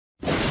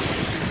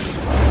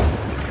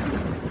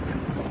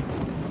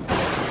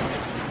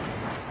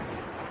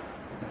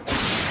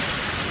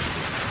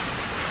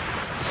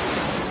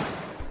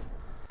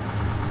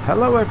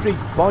Hello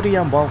everybody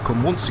and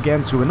welcome once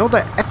again to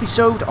another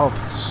episode of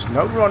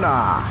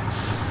SnowRunner.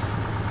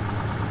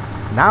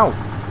 Now,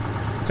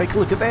 take a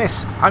look at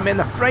this. I'm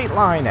in a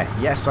Freightliner.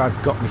 Yes, I've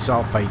got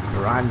myself a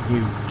brand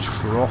new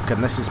truck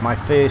and this is my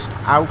first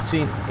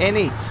outing in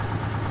it.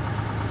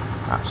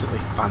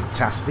 Absolutely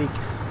fantastic.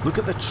 Look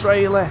at the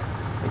trailer.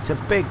 It's a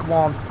big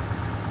one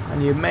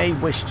and you may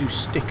wish to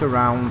stick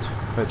around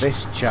for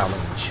this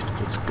challenge.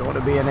 It's going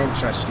to be an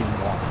interesting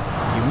one.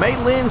 You may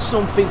learn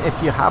something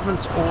if you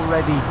haven't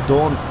already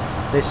done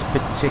this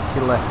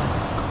particular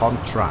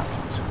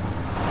contract.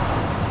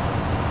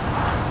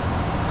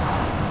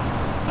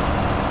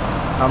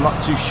 I'm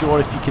not too sure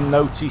if you can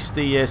notice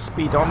the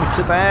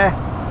speedometer there.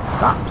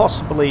 That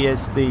possibly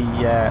is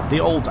the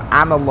old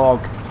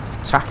analog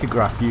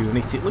tachograph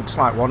unit. It looks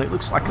like one. It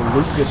looks like a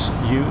Lucas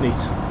unit.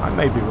 I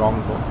may be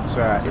wrong,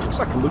 but it looks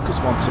like a Lucas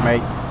one to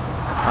me.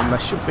 And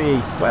there should be,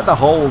 where the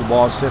hole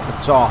was at the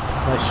top,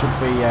 there should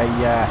be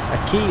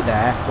a key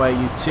there where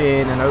you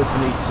turn and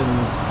open it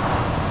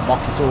and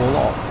lock it all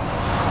up.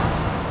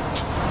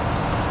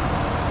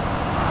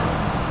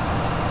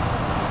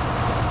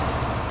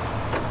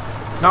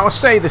 Now I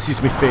say this is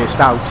my first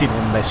outing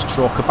in this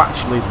truck.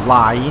 I'm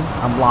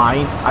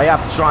lying. I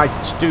have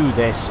tried to do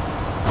this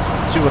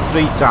 2 or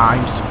 3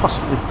 times,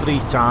 possibly 3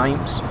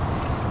 times.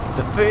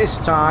 The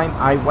first time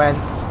I went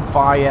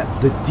via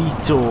the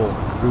detour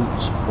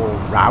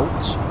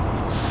route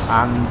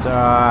and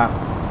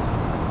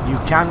you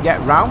can get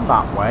round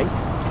that way,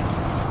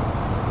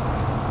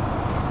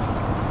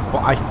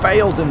 but I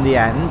failed in the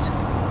end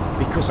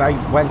because I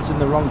went in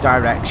the wrong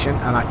direction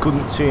and I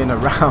couldn't turn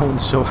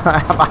around, so I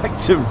have had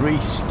to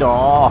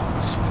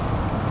restart.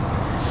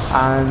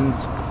 And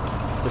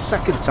the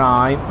second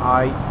time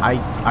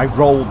I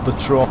rolled the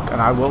truck,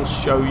 and I will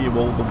show you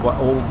all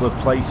the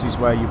places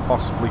where you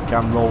possibly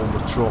can roll the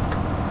truck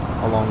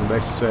along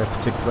this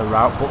particular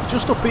route. But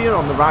just up here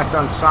on the right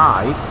hand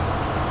side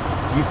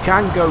you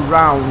can go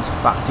round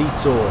that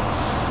detour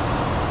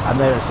and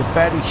there is a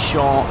very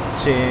short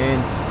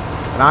turn,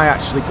 and I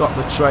actually got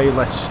the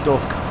trailer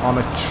stuck on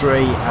a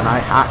tree and I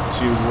had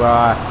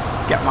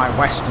to get my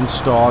Western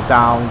Star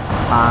down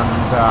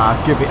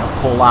and give it a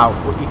pull out.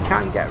 But you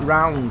can get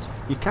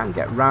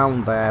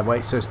round there where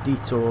it says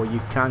detour.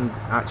 You can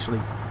actually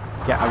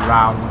get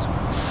around.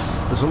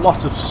 There's a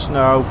lot of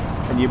snow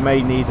and you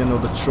may need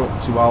another truck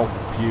to help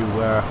you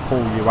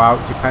pull you out,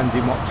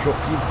 depending what truck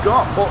you've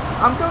got. But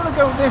I'm going to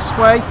go this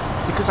way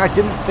because I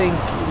didn't think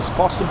it was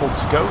possible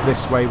to go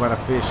this way when I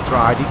first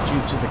tried it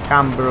due to the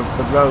camber of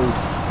the road.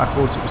 I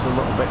thought it was a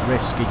little bit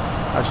risky.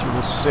 As you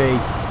will see,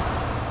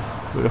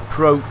 we're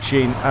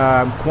approaching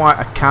quite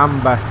a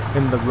camber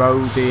in the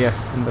road here,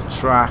 in the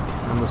track,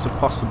 and there's a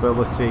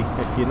possibility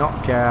if you're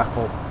not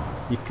careful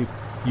you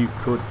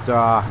could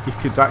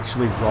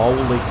actually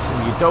roll it,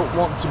 and you don't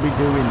want to be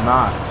doing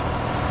that.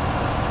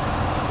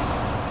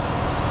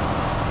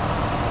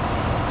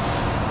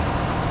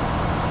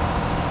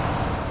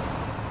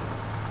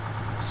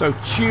 So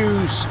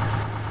choose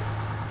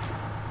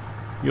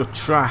your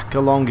track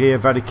along here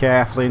very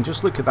carefully, and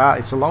just look at that,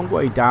 it's a long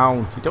way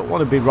down. You don't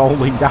want to be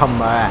rolling down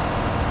there.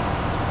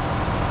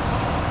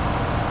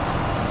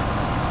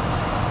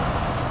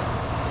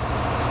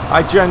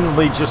 I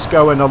generally just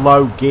go in a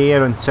low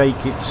gear and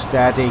take it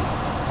steady.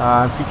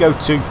 If you go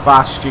too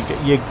fast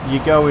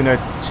you're going to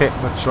tip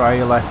the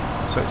trailer,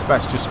 so it's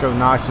best just go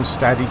nice and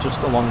steady just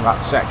along that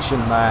section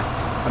there.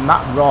 And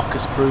that rock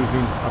is proving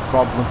a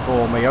problem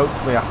for me.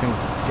 Hopefully I can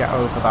get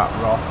over that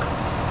rock.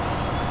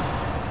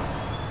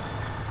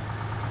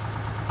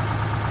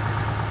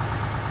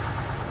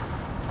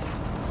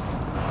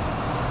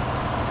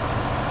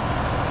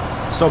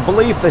 So I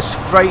believe this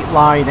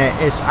Freightliner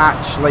is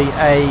actually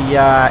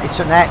it's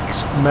an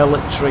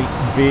ex-military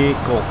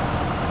vehicle.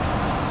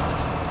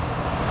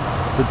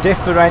 The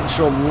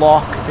differential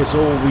lock is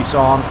always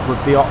on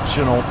with the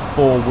optional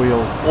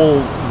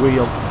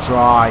all-wheel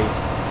drive.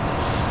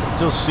 It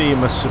does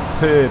seem a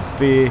superb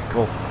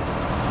vehicle.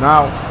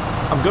 Now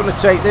I'm going to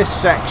take this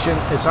section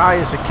as high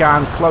as I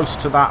can, close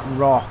to that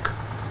rock,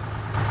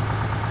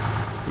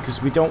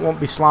 because we don't want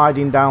to be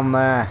sliding down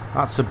there.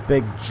 That's a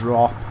big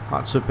drop.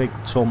 That's a big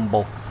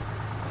tumble.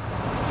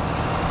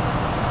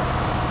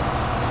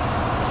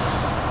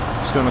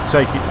 Just going to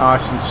take it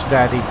nice and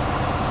steady.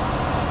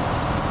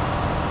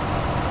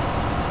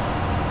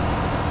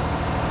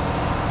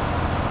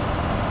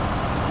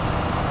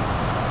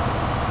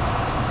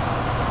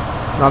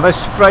 Now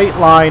this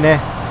Freightliner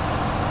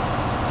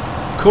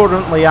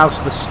currently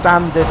has the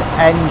standard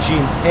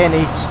engine in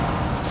it.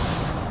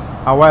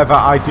 However,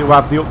 I do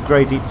have the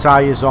upgraded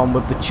tyres on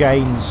with the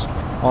chains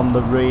on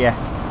the rear.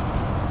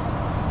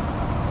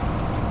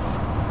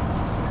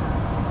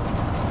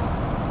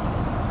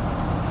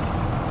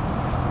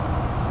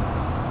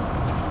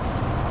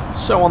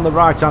 So on the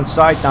right hand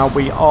side now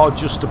we are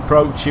just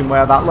approaching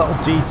where that little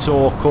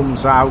detour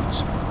comes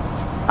out,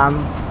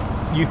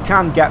 and you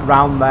can get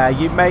round there.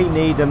 You may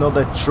need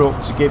another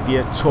truck to give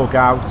you a tug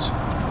out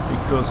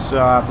because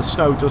the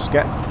snow does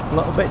get a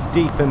little bit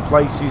deep in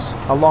places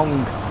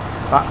along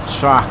that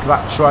track,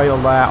 that trail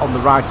there on the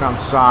right hand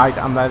side,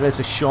 and there is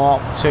a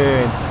sharp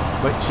turn,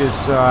 which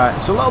is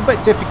it's a little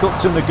bit difficult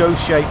to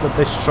negotiate with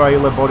this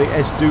trailer, but it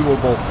is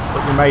doable.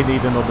 But you may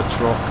need another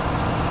truck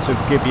to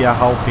give you a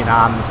helping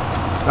hand.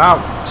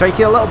 Now take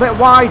it a little bit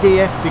wide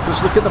here,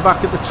 because look at the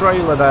back of the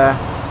trailer there.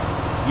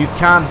 You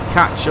can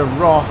catch a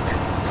rock,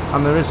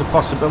 and there is a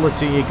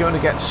possibility you're going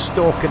to get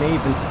stuck and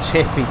even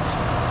tip it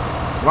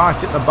right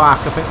at the back.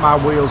 I think my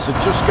wheels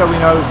are just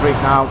going over it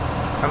now.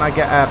 Can I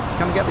get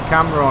the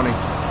camera on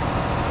it?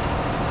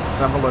 Let's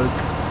have a look.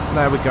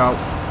 There we go.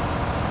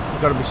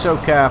 You've got to be so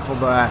careful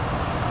there.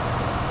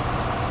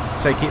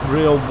 Take it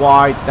real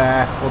wide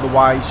there,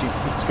 otherwise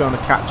it's going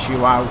to catch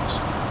you out.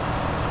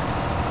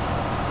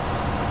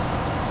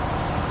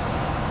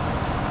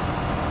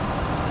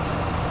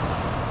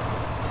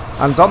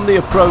 And on the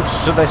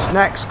approach to this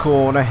next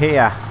corner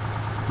here,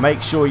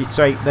 make sure you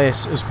take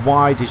this as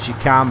wide as you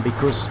can,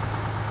 because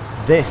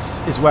this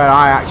is where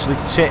I actually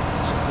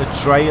tipped the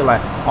trailer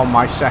on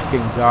my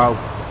second go.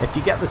 If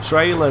you get the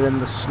trailer in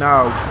the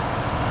snow,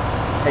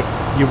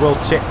 you will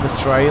tip the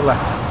trailer.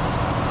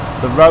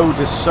 The road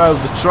is so,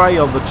 the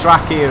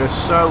track here is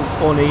so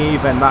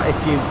uneven that if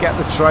you get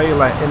the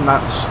trailer in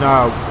that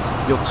snow,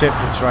 you'll tip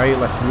the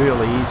trailer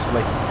really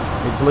easily.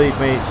 Believe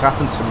me, it's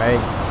happened to me.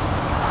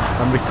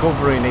 And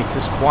recovering it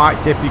is quite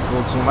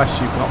difficult unless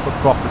you've got the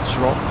proper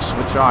trucks,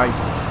 which I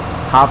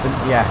haven't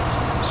yet.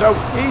 So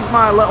here's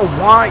my little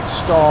white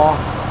star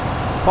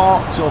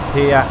parked up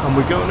here, and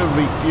we're going to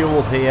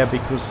refuel here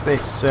because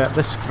this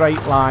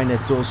Freightliner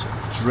does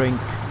drink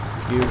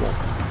fuel.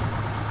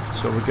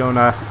 So we're going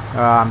to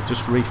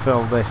just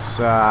refill this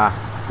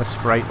this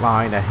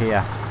Freightliner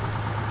here.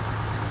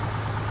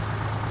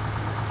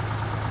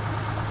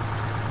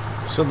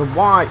 So the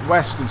white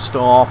Western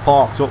Star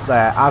parked up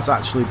there has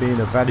actually been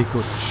a very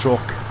good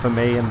truck for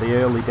me in the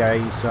early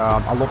days.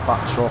 I love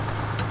that truck.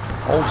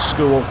 Old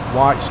school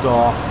White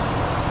Star,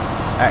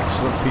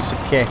 excellent piece of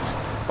kit.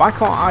 Why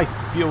can't I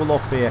fuel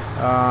up here?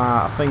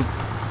 I think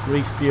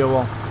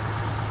refuel.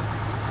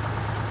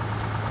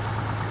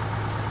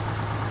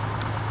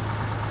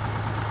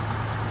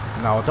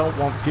 No, I don't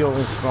want fuel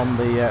from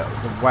the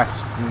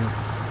Western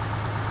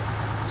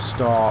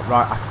Star.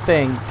 Right, I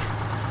think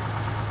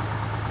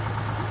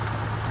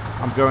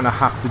I'm going to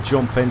have to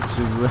jump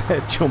into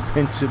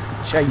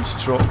the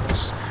change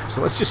trucks.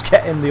 So let's just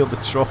get in the other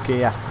truck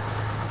here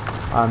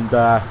and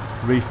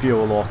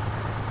refuel up.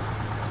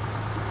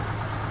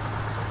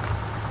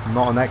 I'm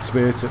not an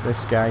expert at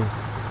this game,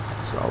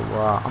 so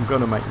I'm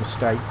going to make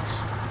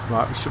mistakes.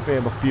 Right, we should be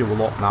able to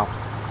fuel up now.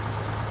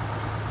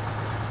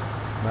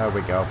 There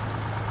we go.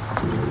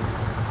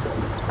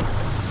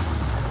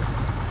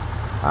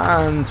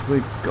 And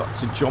we've got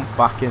to jump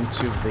back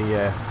into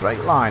the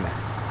Freightliner.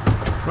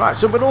 Right,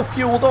 so we're all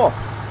fueled up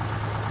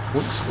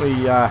once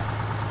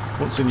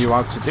we knew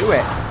how to do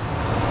it.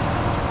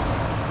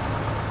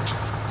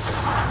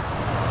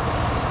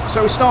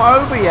 So it's not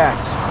over yet.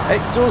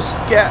 It does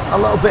get a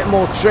little bit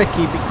more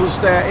tricky because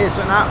there is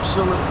an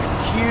absolute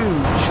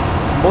huge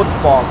mud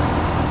bog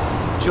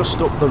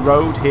just up the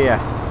road here.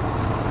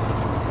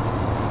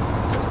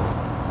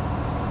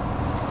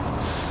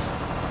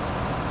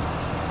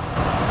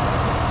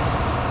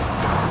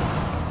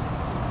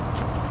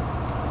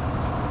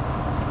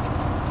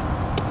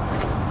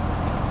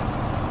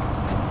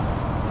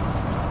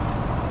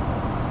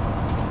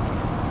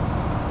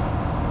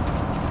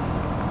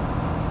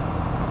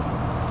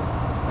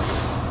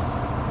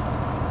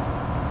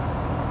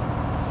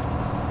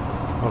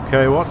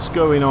 Okay, what's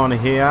going on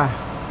here?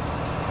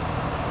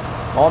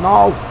 Oh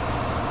no!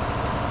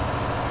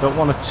 Don't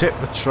want to tip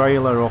the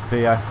trailer up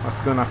here. That's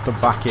going to have to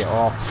back it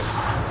off.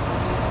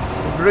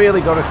 You've really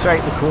got to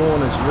take the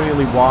corners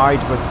really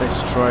wide with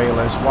this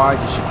trailer, as wide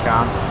as you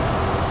can.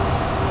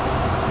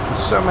 There's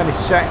so many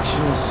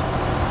sections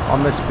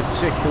on this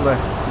particular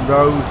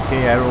road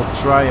here, or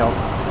trail,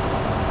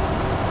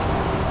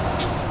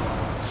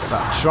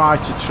 that try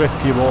to trip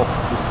you up.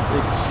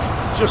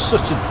 It's just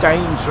such a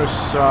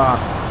dangerous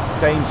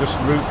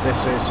route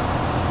this is.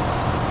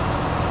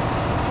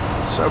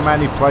 So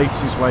many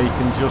places where you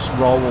can just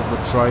roll the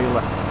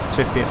trailer,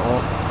 tip it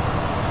up.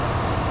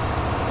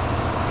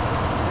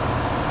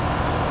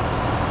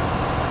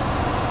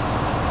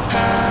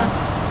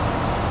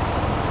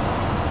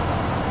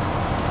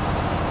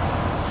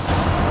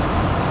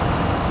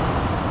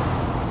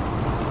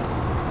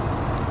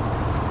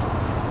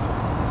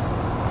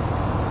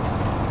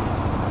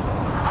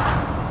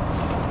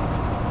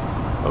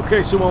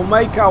 Okay, so we'll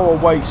make our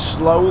way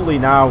slowly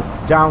now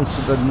down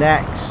to the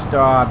next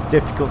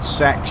difficult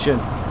section,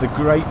 the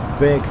great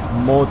big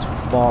mud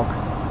bog.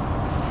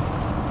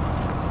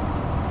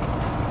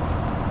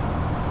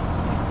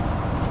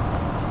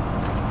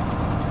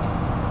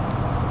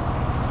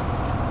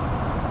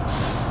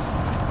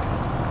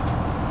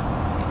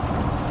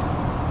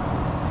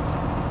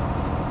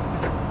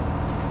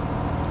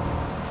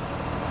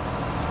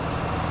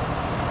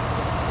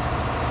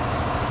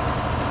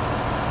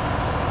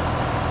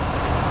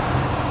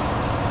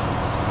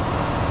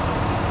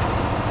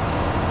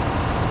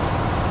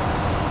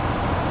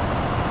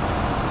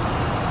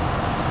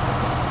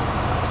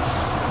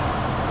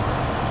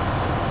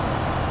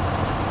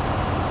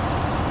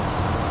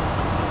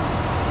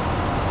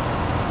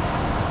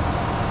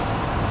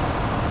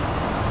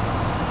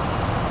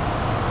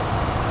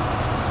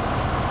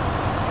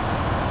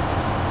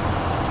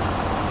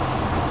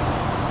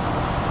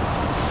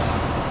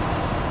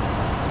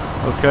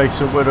 Okay,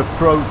 so we're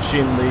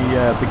approaching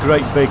the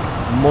great big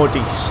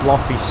muddy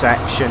sloppy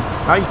section.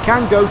 Now you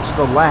can go to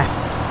the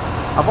left.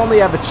 I've only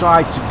ever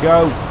tried to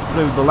go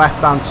through the left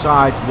hand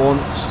side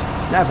once,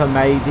 never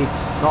made it,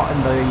 not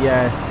in the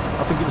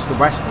I think it was the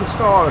Western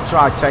Star I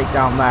tried to take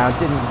down there, I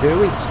didn't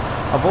do it.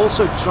 I've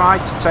also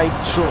tried to take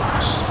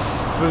trucks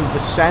through the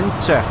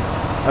centre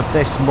of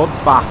this mud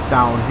bath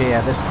down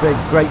here, this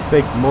great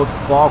big mud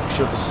bog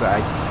should I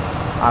say,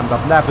 and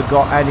I've never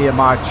got any of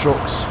my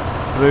trucks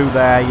through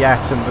there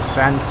yet in the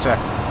centre.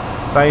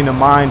 Bearing in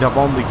mind I've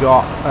only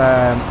got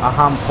a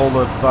handful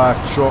of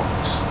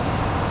trucks,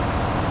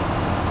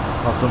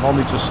 because I've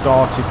only just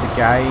started the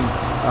game.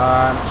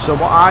 So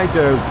what I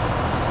do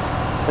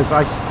is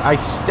I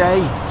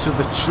stay to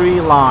the tree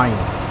line,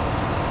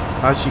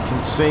 as you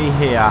can see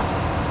here,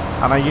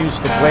 and I use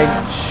the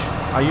winch.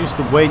 I use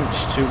the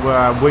winch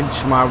to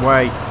winch my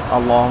way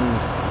along.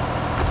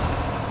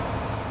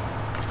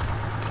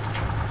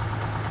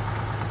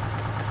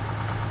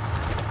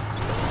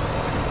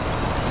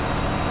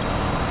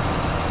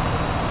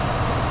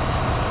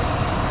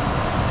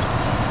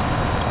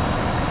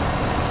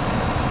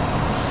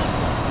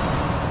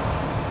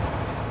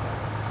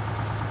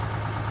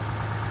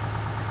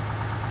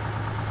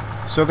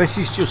 So this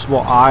is just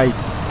what I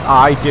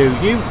do.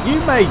 You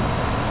may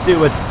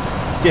do a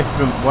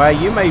different way.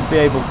 You may be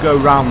able to go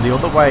round the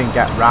other way and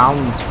get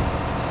round,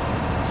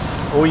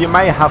 or you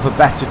may have a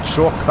better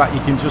truck that you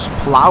can just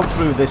plough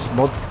through this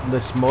mud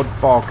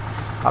bog.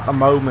 At the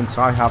moment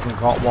I haven't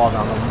got one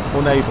and I'm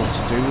unable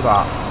to do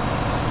that.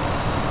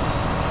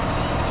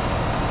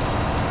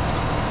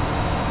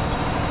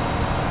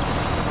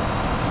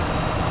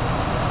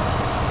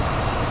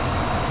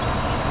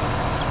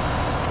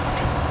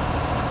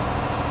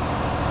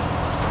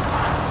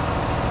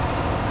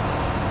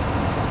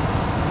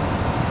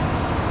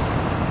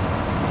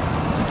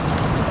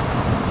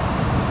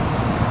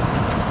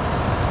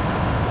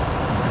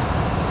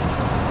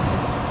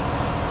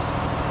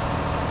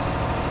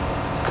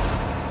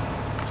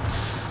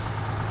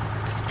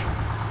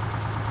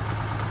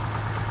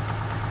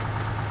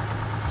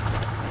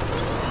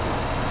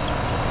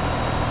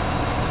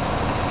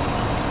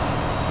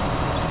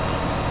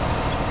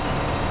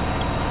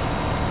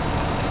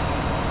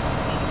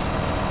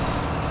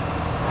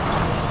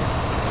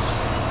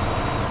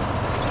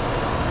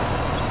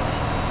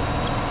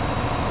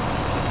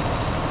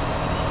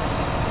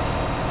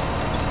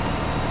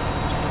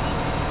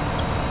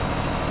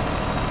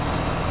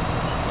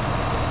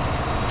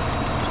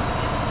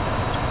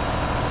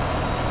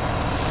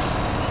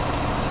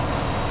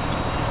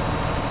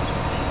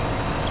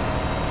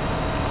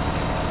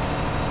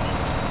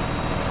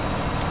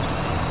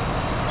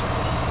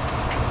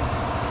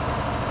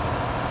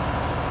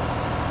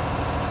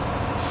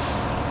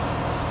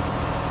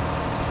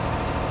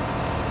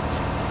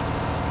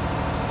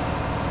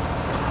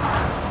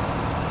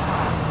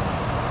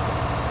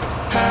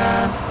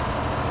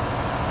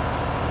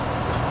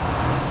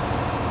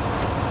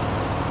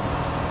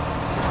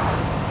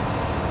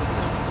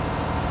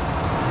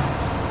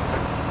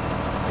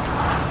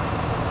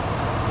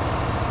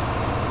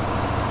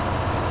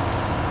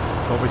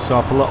 Got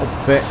myself a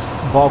little bit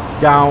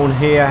bogged down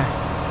here.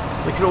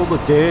 Look at all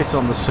the dirt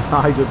on the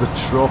side of the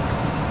truck.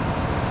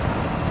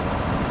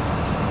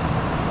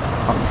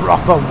 A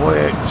proper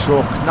work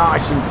truck,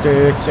 nice and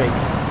dirty.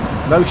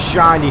 No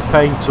shiny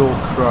paint or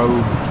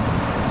chrome.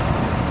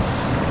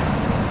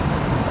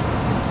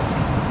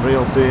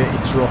 Real dirty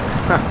truck.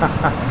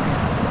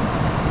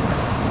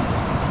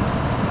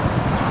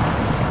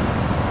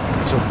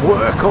 It's a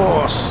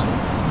workhorse.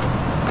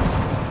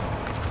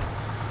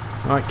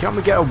 Right, can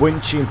we get a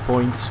winching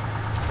point?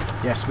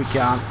 Yes, we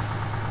can.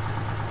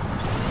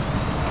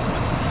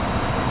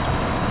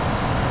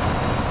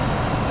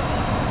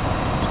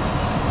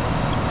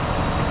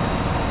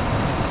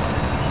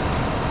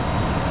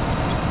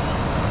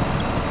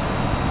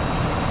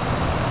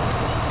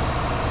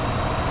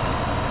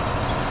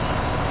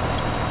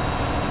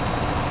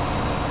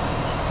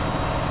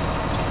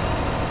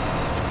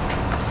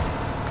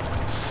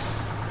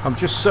 I'm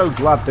just so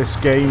glad this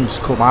game's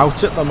come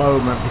out at the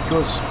moment,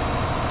 because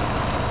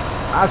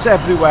as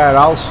everywhere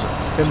else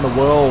in the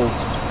world,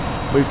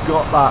 we've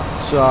got that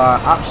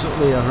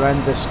absolutely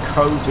horrendous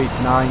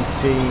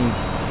COVID-19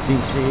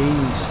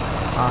 disease,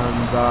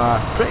 and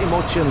pretty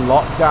much in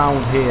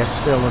lockdown here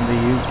still in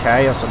the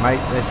UK as I make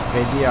this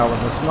video,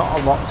 and there's not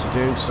a lot to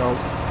do, so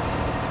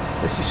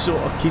this is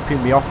sort of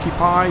keeping me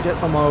occupied at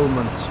the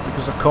moment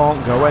because I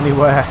can't go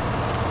anywhere.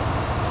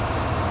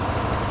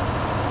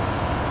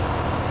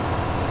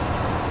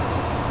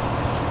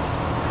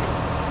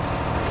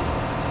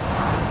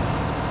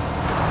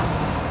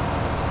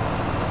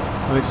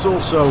 And it's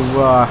also,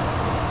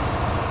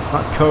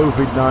 that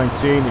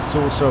COVID-19, it's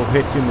also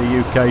hitting the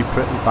UK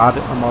pretty bad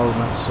at the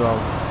moment, so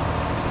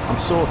I'm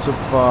sort of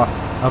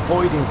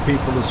avoiding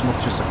people as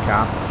much as I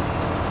can.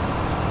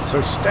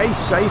 So stay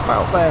safe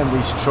out there in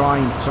these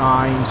trying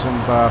times, and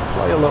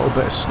play a little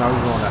bit of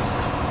SnowRunner.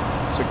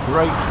 It's a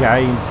great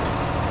game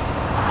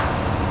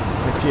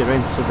if you're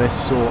into this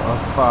sort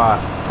of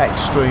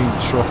extreme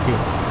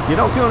trucking. You're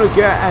not going to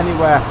get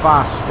anywhere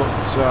fast, but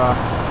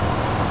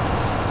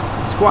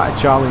it's quite a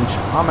challenge.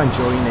 I'm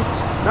enjoying it.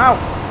 Now,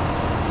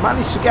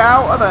 managed to get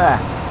out of there.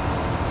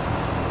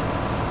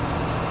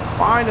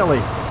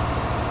 Finally.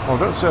 Oh,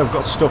 don't say I've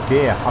got stuck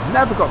here. I've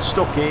never got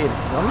stuck here.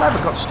 I've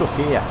never got stuck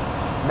here.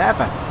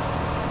 Never.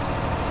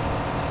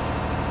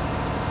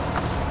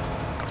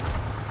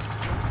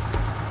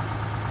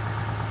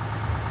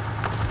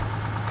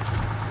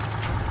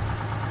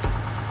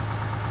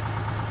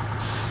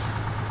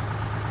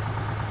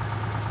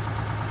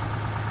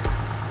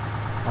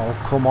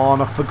 Oh, come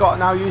on. I've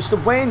forgotten how to use the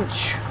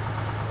winch.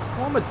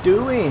 What am I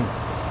doing?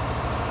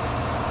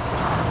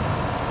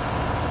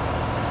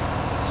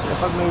 See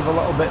if I move a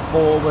little bit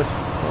forward.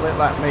 Will it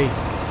let me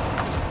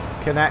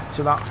connect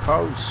to that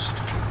post?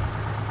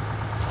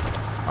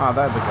 Ah,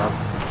 there we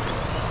go.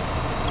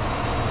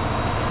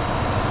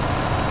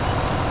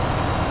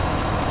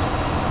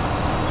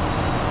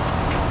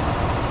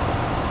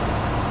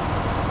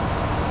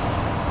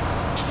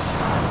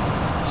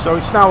 So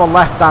it's now a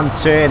left-hand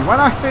turn. When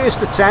I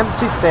first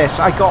attempted this,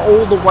 I got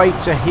all the way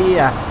to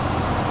here,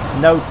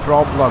 no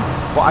problem.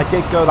 But I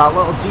did go that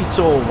little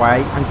detour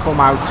way and come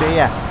out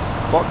here.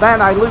 But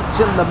then I looked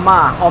in the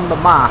map, on the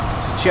map,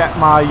 to check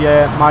my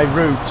my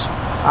route,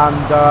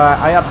 and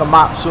I had the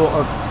map sort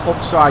of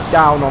upside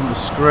down on the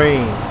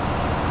screen,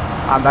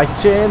 and I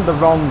turned the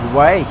wrong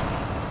way.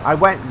 I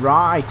went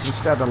right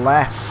instead of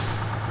left,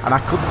 and I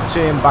couldn't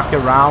turn back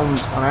around,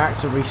 and I had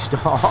to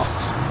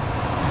restart.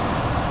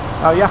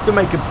 Now you have to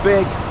make a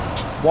big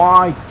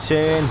wide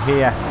turn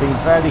here, being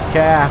very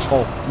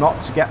careful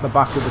not to get the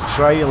back of the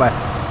trailer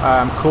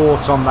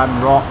caught on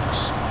them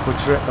rocks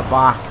which are at the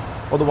back,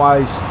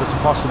 otherwise there's a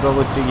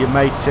possibility you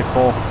may tip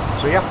up.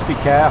 So you have to be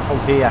careful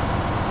here,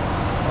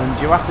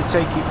 and you have to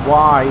take it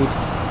wide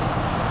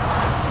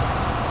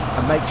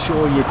and make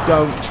sure you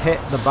don't hit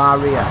the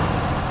barrier,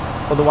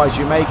 otherwise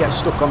you may get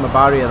stuck on the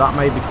barrier. That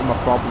may become a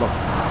problem.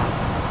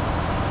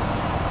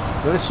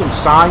 There is some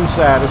signs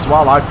there as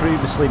well. I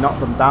previously knocked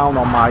them down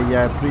on my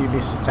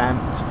previous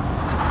attempt.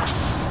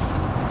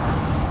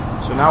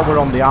 So now we're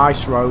on the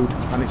ice road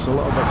and it's a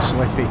little bit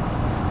slippy.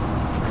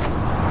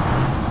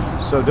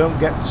 So don't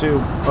get too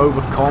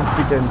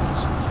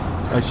overconfident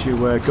as you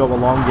go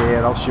along here,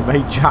 else you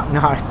may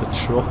jackknife the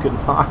truck and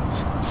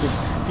that.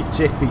 If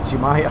you tip it, you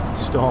might have to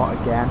start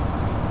again,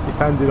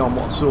 depending on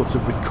what sort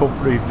of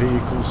recovery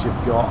vehicles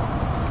you've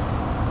got.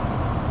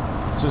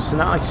 So it's a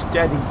nice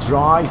steady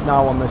drive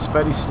now on this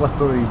very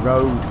slippery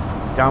road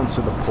down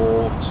to the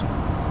port.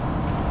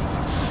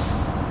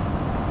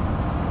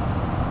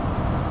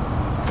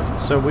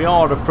 So we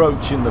are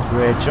approaching the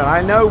bridge, and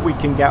I know we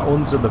can get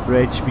under the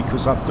bridge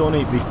because I've done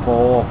it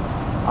before,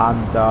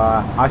 and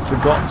I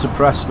forgot to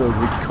press the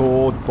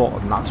record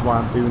button. That's why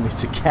I'm doing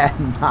it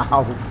again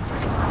now.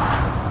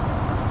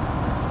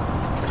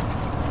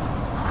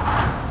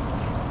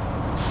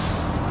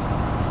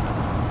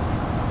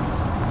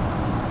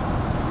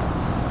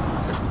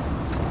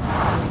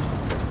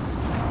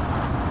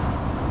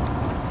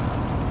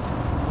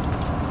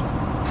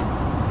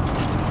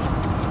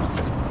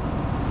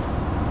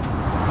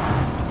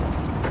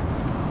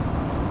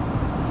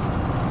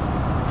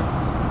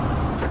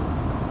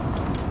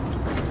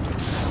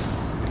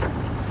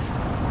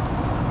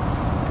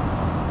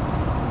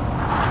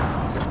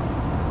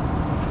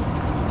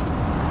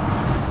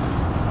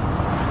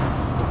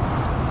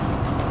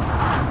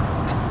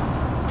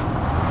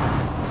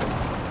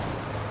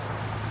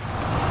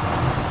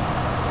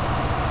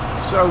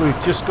 So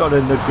we've just got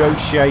to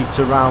negotiate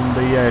around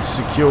the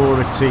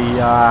security,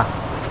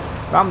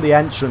 around the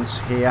entrance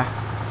here.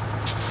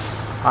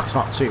 That's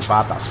not too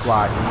bad, that's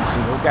quite easy.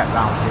 We'll get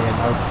round here,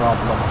 no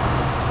problem.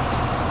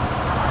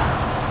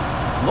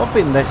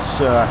 Loving this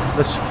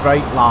this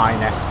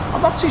Freightliner.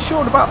 I'm not too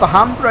sure about the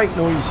handbrake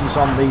noises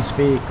on these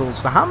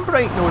vehicles. The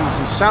handbrake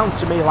noises sound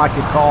to me like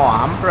a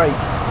car handbrake.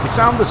 They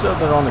sound as though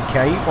they're on a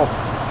cable.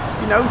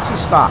 You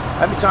notice that?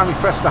 Every time you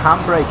press the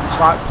handbrake, it's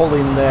like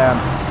pulling a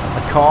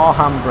car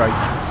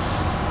handbrake.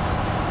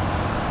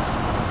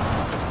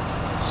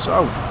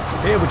 So,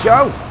 here we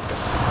go.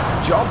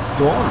 Job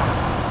done.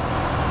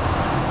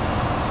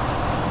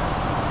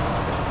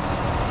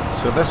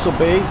 So this will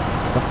be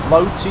the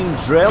floating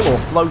drill, or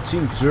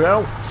floating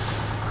drill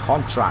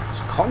contract.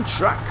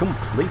 Contract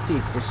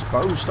completed.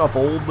 Disposed of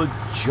all the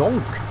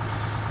junk.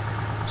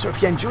 So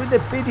if you enjoyed the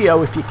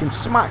video, if you can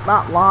smack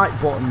that like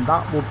button,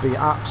 that would be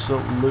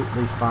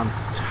absolutely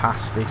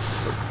fantastic.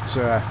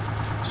 But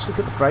just look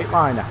at the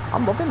Freightliner.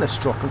 I'm loving this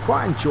truck. I'm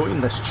quite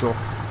enjoying this truck.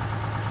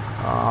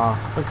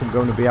 I think I'm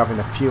going to be having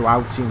a few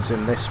outings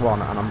in this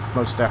one, and I'm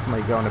most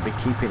definitely going to be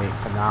keeping it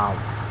for now.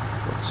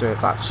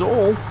 But that's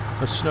all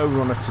for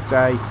SnowRunner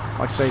today. Like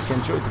I say, if you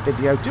enjoyed the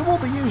video, do all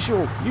the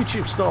usual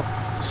YouTube stuff.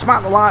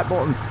 Smack the like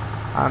button,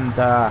 and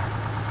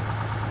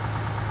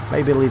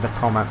maybe leave a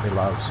comment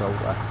below. So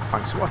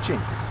thanks for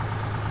watching.